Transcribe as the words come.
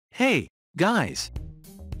Hey, guys!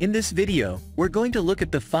 In this video, we're going to look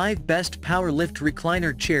at the 5 best power lift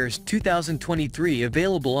recliner chairs 2023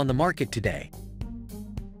 available on the market today.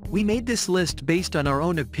 We made this list based on our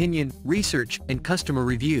own opinion, research, and customer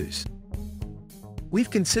reviews.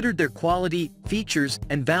 We've considered their quality, features,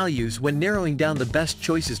 and values when narrowing down the best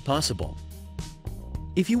choices possible.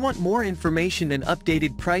 If you want more information and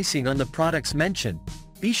updated pricing on the products mentioned,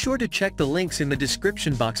 be sure to check the links in the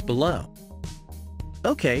description box below.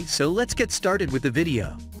 Okay, so let's get started with the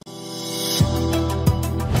video.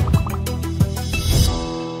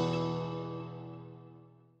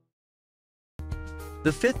 The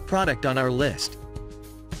 5th product on our list.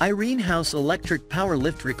 Irene House Electric Power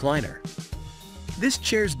Lift Recliner. This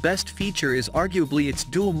chair's best feature is arguably its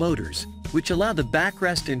dual motors, which allow the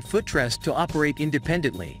backrest and footrest to operate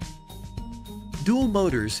independently. Dual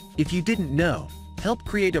motors, if you didn't know, help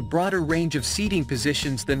create a broader range of seating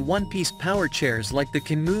positions than one-piece power chairs like the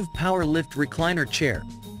CANMOV Power Lift Recliner Chair,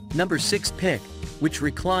 number 6 pick, which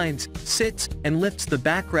reclines, sits, and lifts the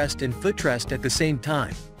backrest and footrest at the same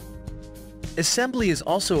time. Assembly is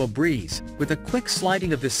also a breeze, with a quick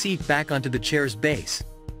sliding of the seat back onto the chair's base.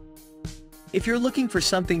 If you're looking for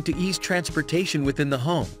something to ease transportation within the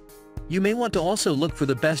home, you may want to also look for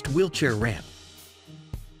the best wheelchair ramp.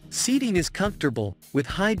 Seating is comfortable, with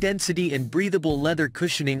high-density and breathable leather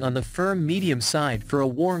cushioning on the firm medium side for a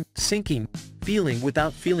warm, sinking feeling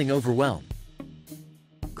without feeling overwhelmed.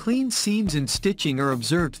 Clean seams and stitching are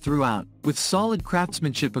observed throughout, with solid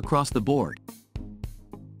craftsmanship across the board.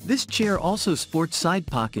 This chair also sports side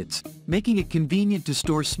pockets, making it convenient to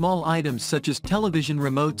store small items such as television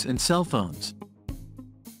remotes and cell phones.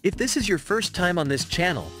 If this is your first time on this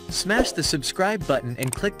channel, smash the subscribe button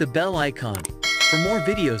and click the bell icon for more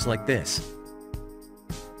videos like this.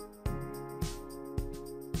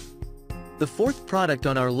 The 4th product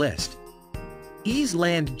on our list.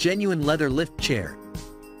 EASELAND Genuine Leather Lift Chair.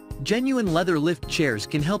 Genuine leather lift chairs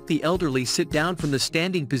can help the elderly sit down from the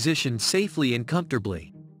standing position safely and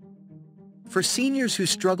comfortably. For seniors who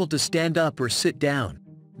struggle to stand up or sit down,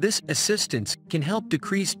 this assistance can help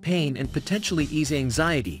decrease pain and potentially ease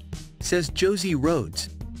anxiety, says Josie Rhodes,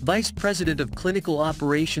 Vice President of Clinical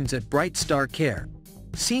Operations at Bright Star Care.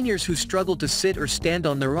 Seniors who struggle to sit or stand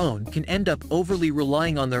on their own can end up overly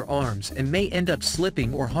relying on their arms and may end up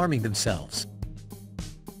slipping or harming themselves.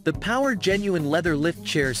 The Power Genuine Leather Lift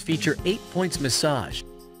chairs feature 8 points massage,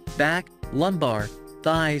 back, lumbar,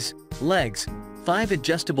 thighs, legs, 5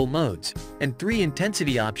 adjustable modes, and 3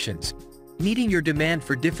 intensity options, meeting your demand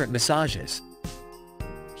for different massages.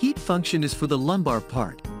 Heat function is for the lumbar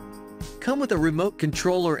part. Come with a remote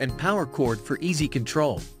controller and power cord for easy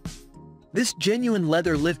control. This genuine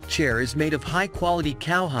leather lift chair is made of high-quality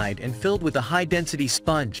cowhide and filled with a high-density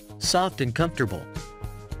sponge, soft and comfortable.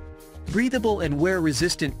 Breathable and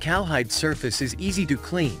wear-resistant cowhide surface is easy to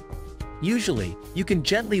clean. Usually, you can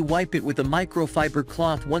gently wipe it with a microfiber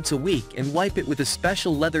cloth once a week and wipe it with a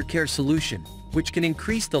special leather care solution, which can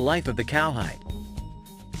increase the life of the cowhide.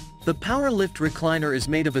 The Power Lift Recliner is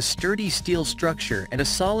made of a sturdy steel structure and a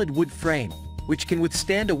solid wood frame, which can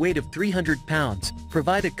withstand a weight of 300 pounds,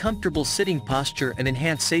 provide a comfortable sitting posture and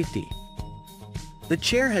enhance safety. The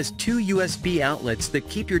chair has 2 USB outlets that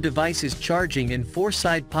keep your devices charging and 4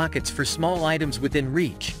 side pockets for small items within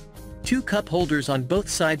reach. 2 cup holders on both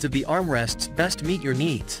sides of the armrests best meet your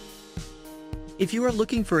needs. If you are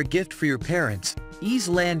looking for a gift for your parents,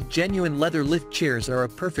 EASELAND Genuine Leather Lift chairs are a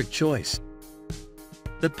perfect choice.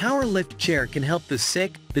 The Power Lift chair can help the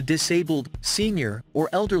sick, the disabled, senior, or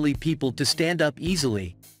elderly people to stand up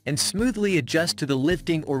easily and smoothly adjust to the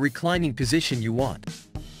lifting or reclining position you want.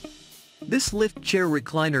 This lift chair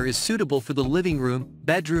recliner is suitable for the living room,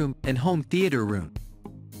 bedroom, and home theater room.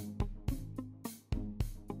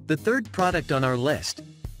 The 3rd product on our list.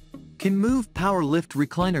 CANMOV Power Lift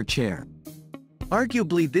Recliner Chair.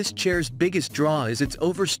 Arguably this chair's biggest draw is its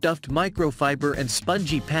overstuffed microfiber and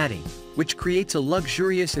spongy padding, which creates a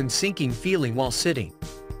luxurious and sinking feeling while sitting.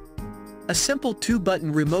 A simple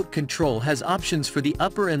 2-button remote control has options for the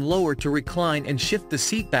upper and lower to recline and shift the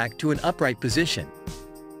seat back to an upright position.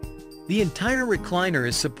 The entire recliner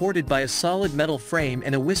is supported by a solid metal frame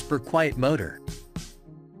and a whisper quiet motor.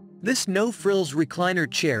 This no-frills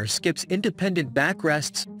recliner chair skips independent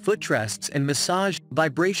backrests, footrests and massage,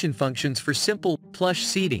 vibration functions for simple, plush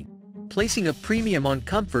seating, placing a premium on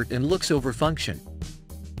comfort and looks over function.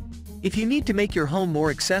 If you need to make your home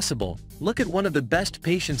more accessible, look at one of the best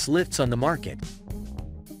patience lifts on the market.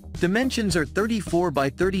 Dimensions are 34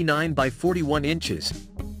 by 39 by 41 inches,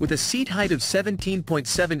 with a seat height of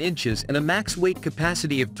 17.7 inches and a max weight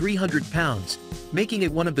capacity of 300 pounds, making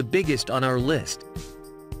it one of the biggest on our list.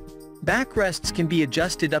 Backrests can be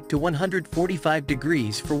adjusted up to 145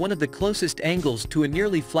 degrees for one of the closest angles to a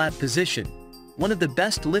nearly flat position, one of the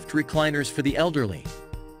best lift recliners for the elderly.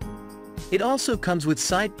 It also comes with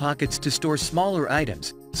side pockets to store smaller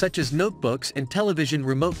items, such as notebooks and television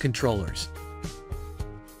remote controllers.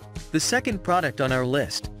 The second product on our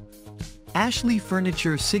list: Ashley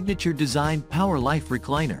Furniture Signature Design Power Life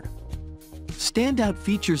Recliner. Standout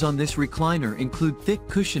features on this recliner include thick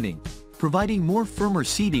cushioning, providing more firmer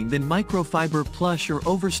seating than microfiber plush or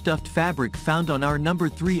overstuffed fabric found on our number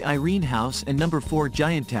 3 Irene house and number 4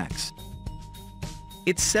 Giantex.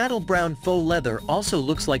 Its saddle brown faux leather also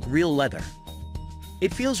looks like real leather.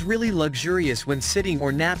 It feels really luxurious when sitting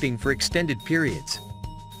or napping for extended periods.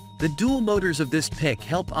 The dual motors of this pick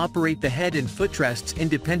help operate the head and footrests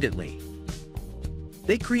independently.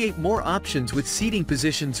 They create more options with seating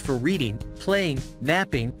positions for reading, playing,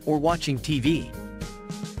 napping, or watching TV.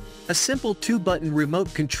 A simple 2-button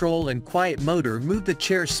remote control and quiet motor move the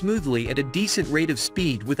chair smoothly at a decent rate of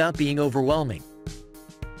speed without being overwhelming.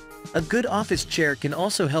 A good office chair can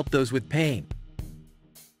also help those with pain.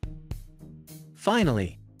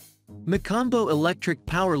 Finally, Mcombo Electric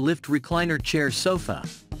Power Lift Recliner Chair Sofa.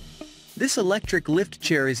 This electric lift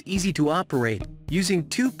chair is easy to operate, using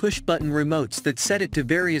 2 push-button remotes that set it to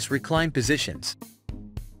various recline positions.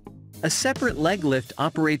 A separate leg lift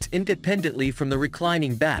operates independently from the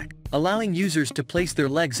reclining back, allowing users to place their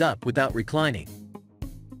legs up without reclining.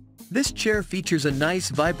 This chair features a nice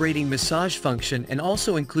vibrating massage function and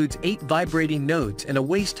also includes 8 vibrating nodes and a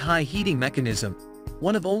waist-high heating mechanism,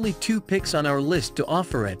 one of only 2 picks on our list to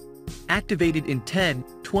offer it, activated in 10,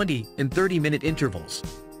 20, and 30-minute intervals.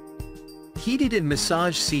 Heated and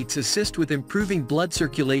massage seats assist with improving blood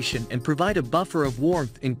circulation and provide a buffer of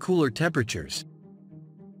warmth in cooler temperatures.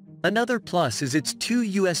 Another plus is its 2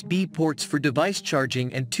 USB ports for device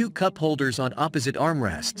charging and 2 cup holders on opposite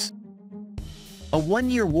armrests. A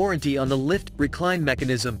 1-year warranty on the lift, recline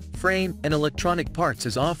mechanism, frame, and electronic parts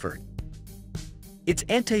is offered. Its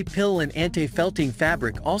anti-pill and anti-felting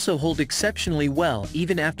fabric also hold exceptionally well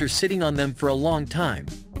even after sitting on them for a long time,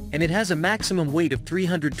 and it has a maximum weight of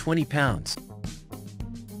 320 pounds.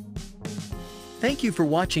 Thank you for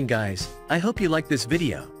watching, guys. I hope you liked this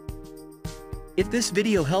video. If this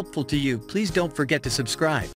video helpful to you, please don't forget to subscribe.